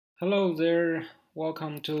Hello there,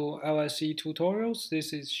 welcome to iOS tutorials.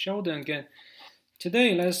 This is Sheldon again.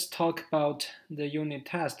 Today let's talk about the unit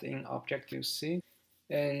test in Objective-C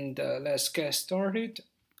and let's get started.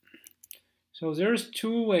 So there's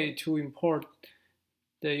two ways to import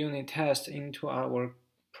the unit test into our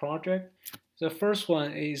project. The first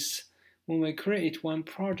one is when we create one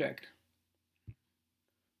project,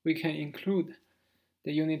 we can include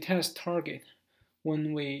the unit test target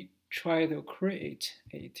when we try to create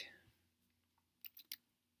it.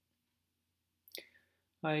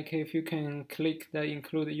 Like if you can click the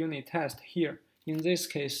include unit test here. In this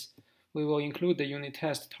case, we will include the unit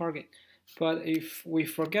test target. But if we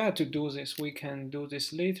forget to do this, we can do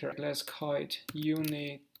this later. Let's call it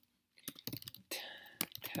unit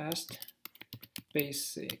test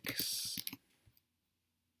basics.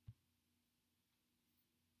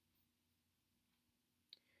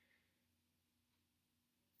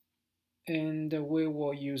 And we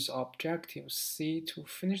will use Objective-C to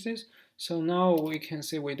finish this. So now we can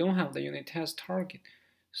see we don't have the unit test target.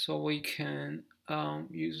 So we can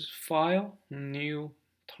use File, New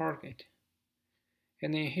Target.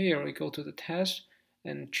 And then here we go to the test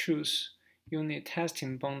and choose Unit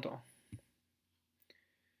Testing Bundle.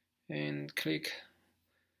 And click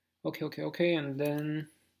OK, and then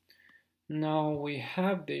now we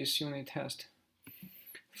have this unit test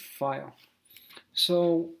file.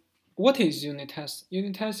 So what is unit test?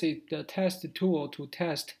 Unit test is the test tool to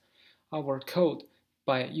test our code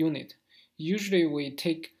by unit. Usually we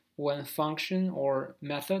take one function or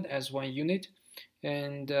method as one unit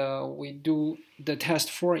and we do the test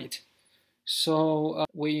for it. So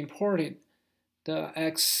we imported the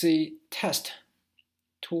XC test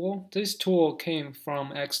tool. This tool came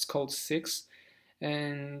from Xcode 6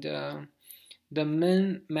 and the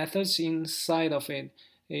main methods inside of it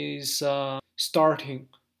is starting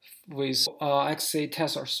with XC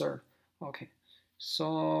test assert. Okay,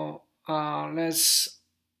 so let's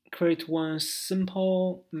create one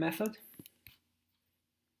simple method.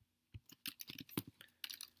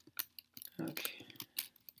 Okay,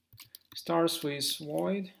 starts with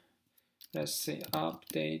void. Let's say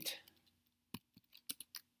update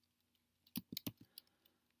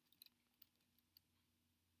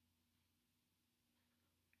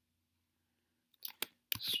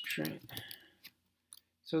string.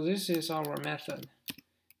 So this is our method,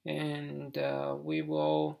 and we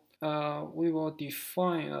will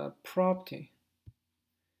define a property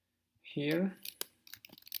here.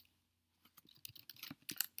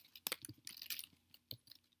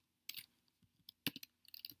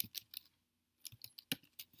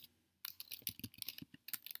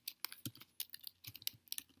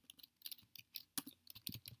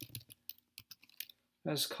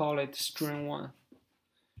 Let's call it string1.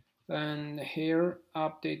 And here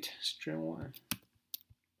update string1.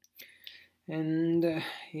 And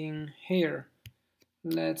in here,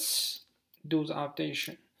 let's do the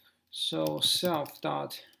updation. So self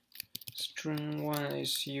dot string1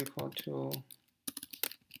 is equal to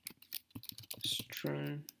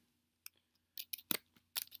string1.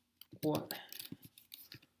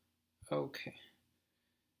 Okay.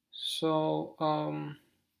 So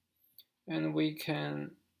and we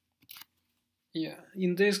can,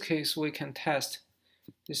 in this case we can test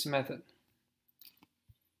this method.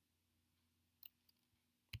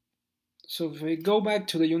 So if we go back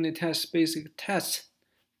to the unit test basic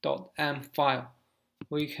test.m file,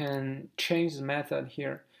 we can change the method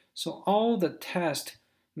here. So all the test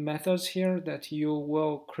methods here that you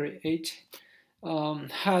will create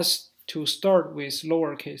has to start with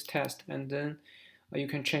lowercase test, and then you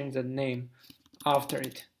can change the name after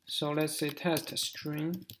it. So let's say test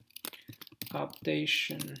string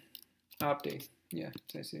update. Yeah,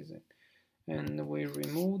 this is it. And we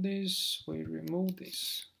remove this,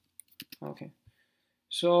 Okay,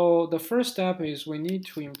 so the first step is we need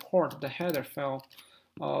to import the header file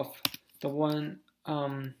of the one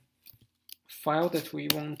file that we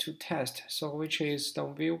want to test, so which is the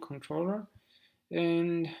view controller.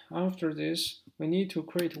 And after this, we need to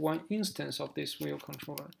create one instance of this view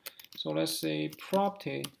controller. So let's say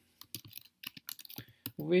property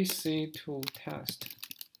vc2test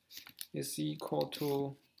is equal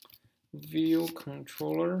to view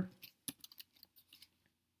controller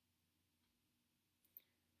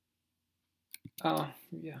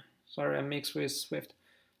sorry, I mixed with Swift.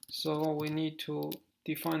 So we need to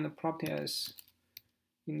define the property as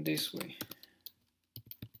in this way.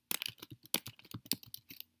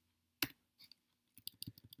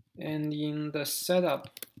 And in the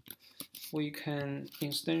setup, we can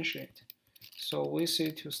instantiate. So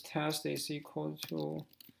vc2test is equal to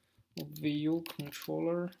view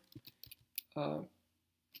controller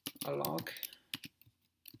alloc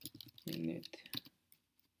init.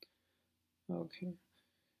 Okay,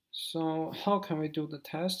 so how can we do the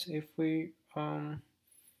test if we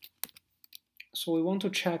so we want to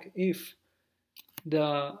check if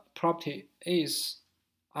the property is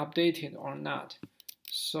updated or not.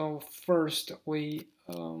 So first we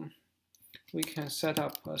can set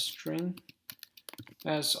up a string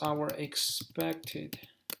as our expected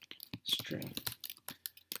string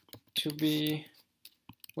to be,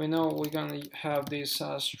 we know we're gonna have this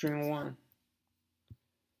string 1.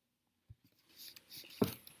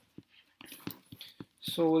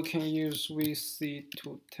 So we can use vc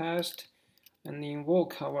to test and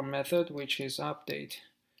invoke our method, which is update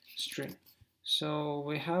string. So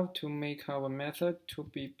we have to make our method to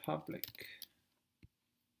be public.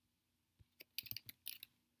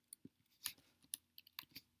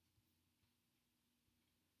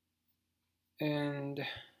 And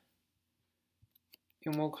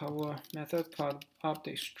invoke our method called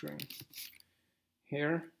update string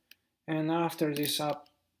here. And after this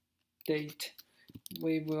update,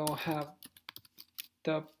 we will have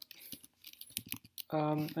the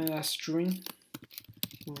a string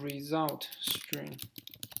result string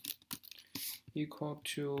equal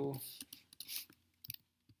to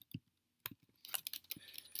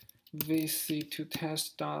vc to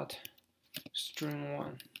test dot string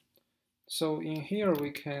 1. So in here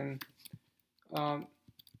we can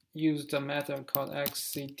use the method called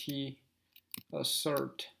xct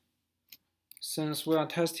assert. Since we are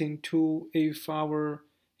testing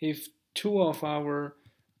if two of our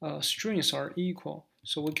strings are equal,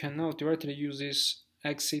 so we cannot directly use this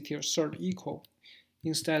xct assert equal.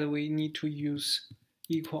 Instead, we need to use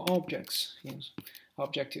equal objects in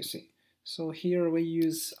Objective-C. So here we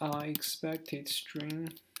use expected string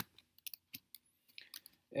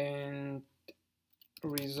and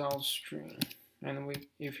result string, and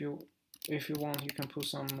if you want, you can put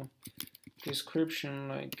some description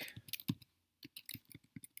like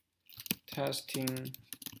testing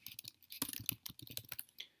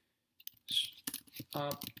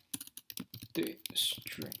update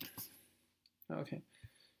string. Okay,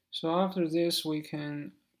 so after this we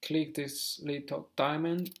can click this little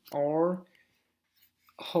diamond or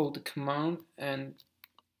hold the command and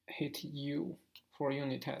hit U for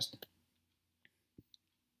unit test.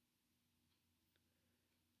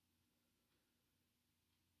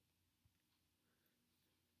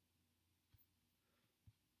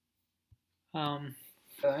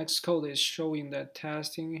 The Xcode is showing the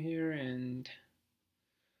testing here and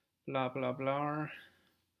blah blah blah,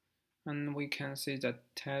 and we can see the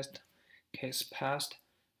test case passed.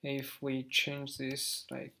 If we change this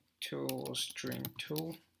like to string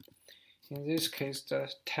 2, in this case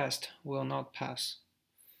the test will not pass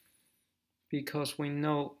because we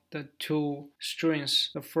know the two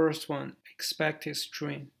strings, the first one expected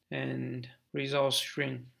string and result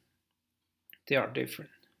string, they are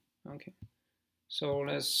different. Okay, so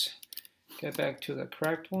let's get back to the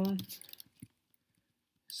correct one.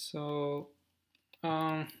 So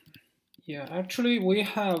yeah, actually we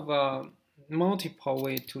have multiple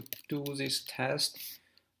way to do this test,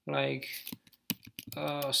 like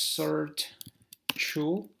assert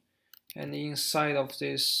true, and inside of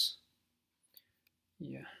this,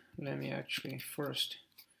 yeah, let me actually first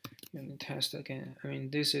unit test again. I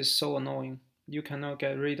mean, this is so annoying. You cannot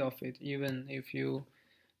get rid of it even if you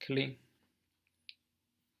clean.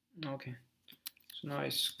 Okay, so now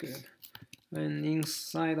it's good. And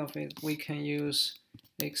inside of it, we can use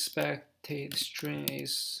expected string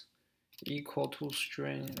is equal to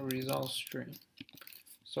string result string.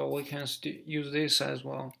 So we can use this as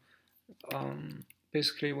well.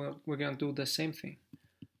 Basically, we're going to do the same thing.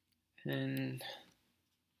 And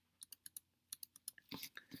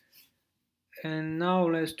now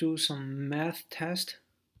let's do some math test.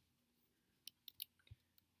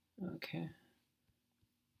 Okay.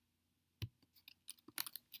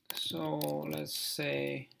 So let's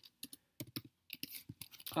say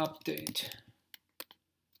update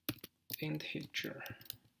integer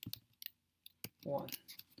 1.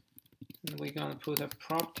 And we're going to put a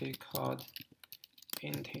property called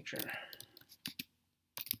integer.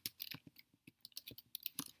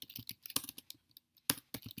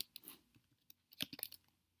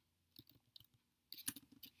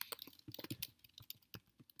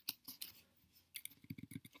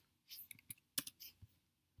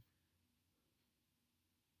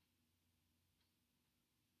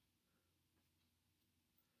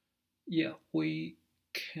 Yeah, we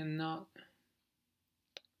cannot.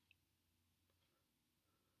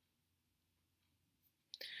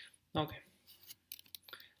 Okay,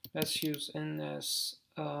 let's use n as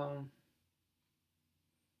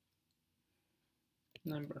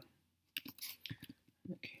number.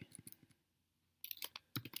 Okay.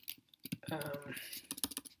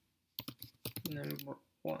 Number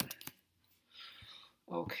 1.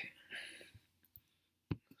 Okay.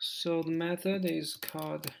 So the method is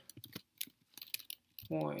called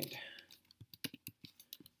void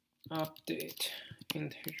update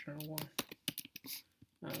integer 1.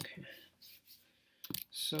 Okay.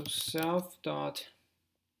 So self dot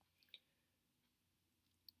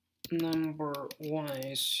number 1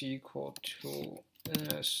 is equal to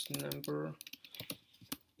ns number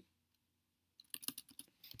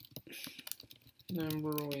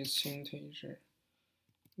with integer.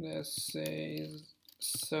 Let's say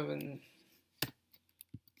 7.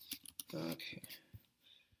 Okay.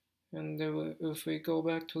 And if we go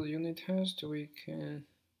back to the unit test, we can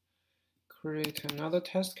create another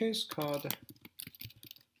test case called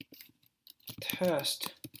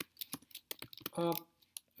test up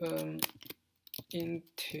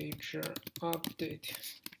integer update,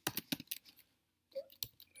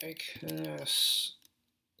 like as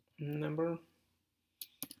number,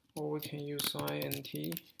 or we can use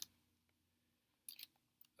int.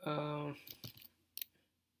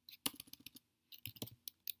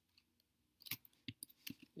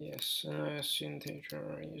 Yes, as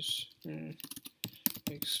integer is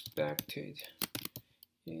expected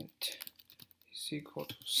int is equal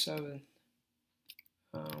to 7.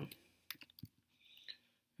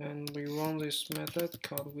 And we run this method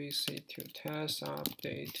called vc2 test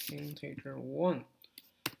update integer 1,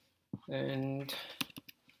 and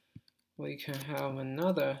we can have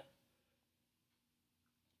another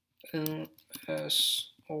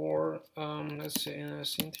ns, or let's say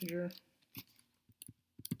ns integer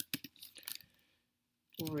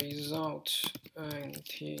result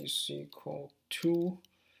int is equal to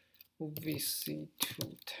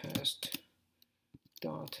vc2 test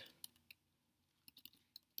dot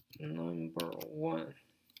number 1.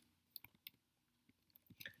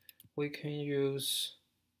 We can use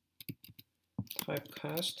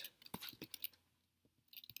typecast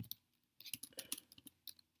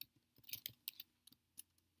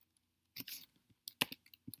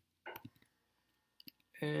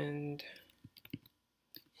and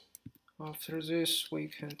after this we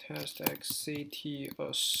can test xct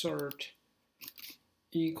assert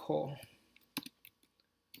equal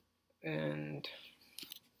and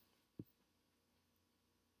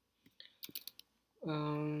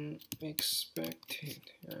expected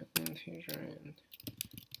integer and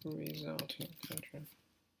result integer.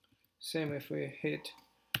 Same if we hit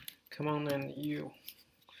Command and U,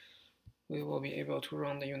 we will be able to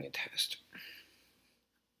run the unit test.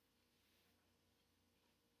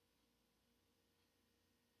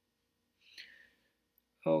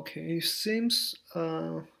 Okay, it seems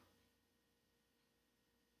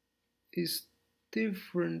it's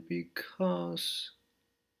different because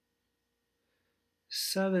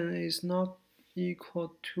 7 is not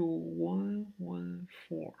equal to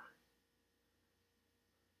 114.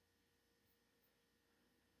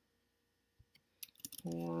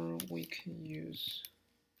 Or we can use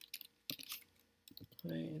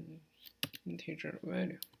an integer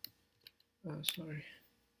value. Sorry.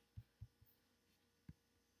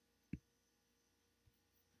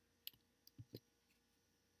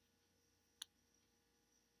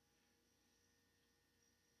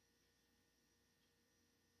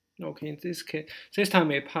 Okay, in this case, this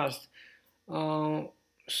time it passed.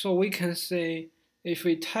 So we can say if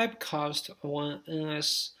we typecast one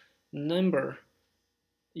ns number,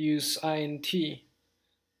 use int,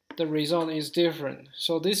 the result is different.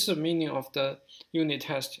 So this is the meaning of the unit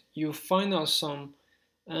test. You find out some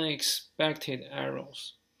unexpected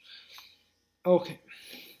errors. Okay,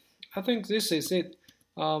 I think this is it.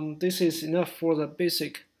 This is enough for the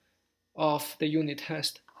basic of the unit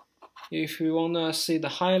test. If you want to see the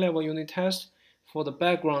high-level unit test for the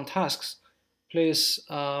background tasks, please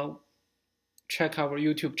check our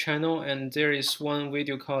YouTube channel, and there is one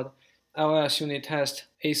video called iOS unit test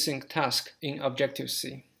async task in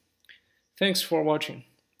Objective-C. Thanks for watching.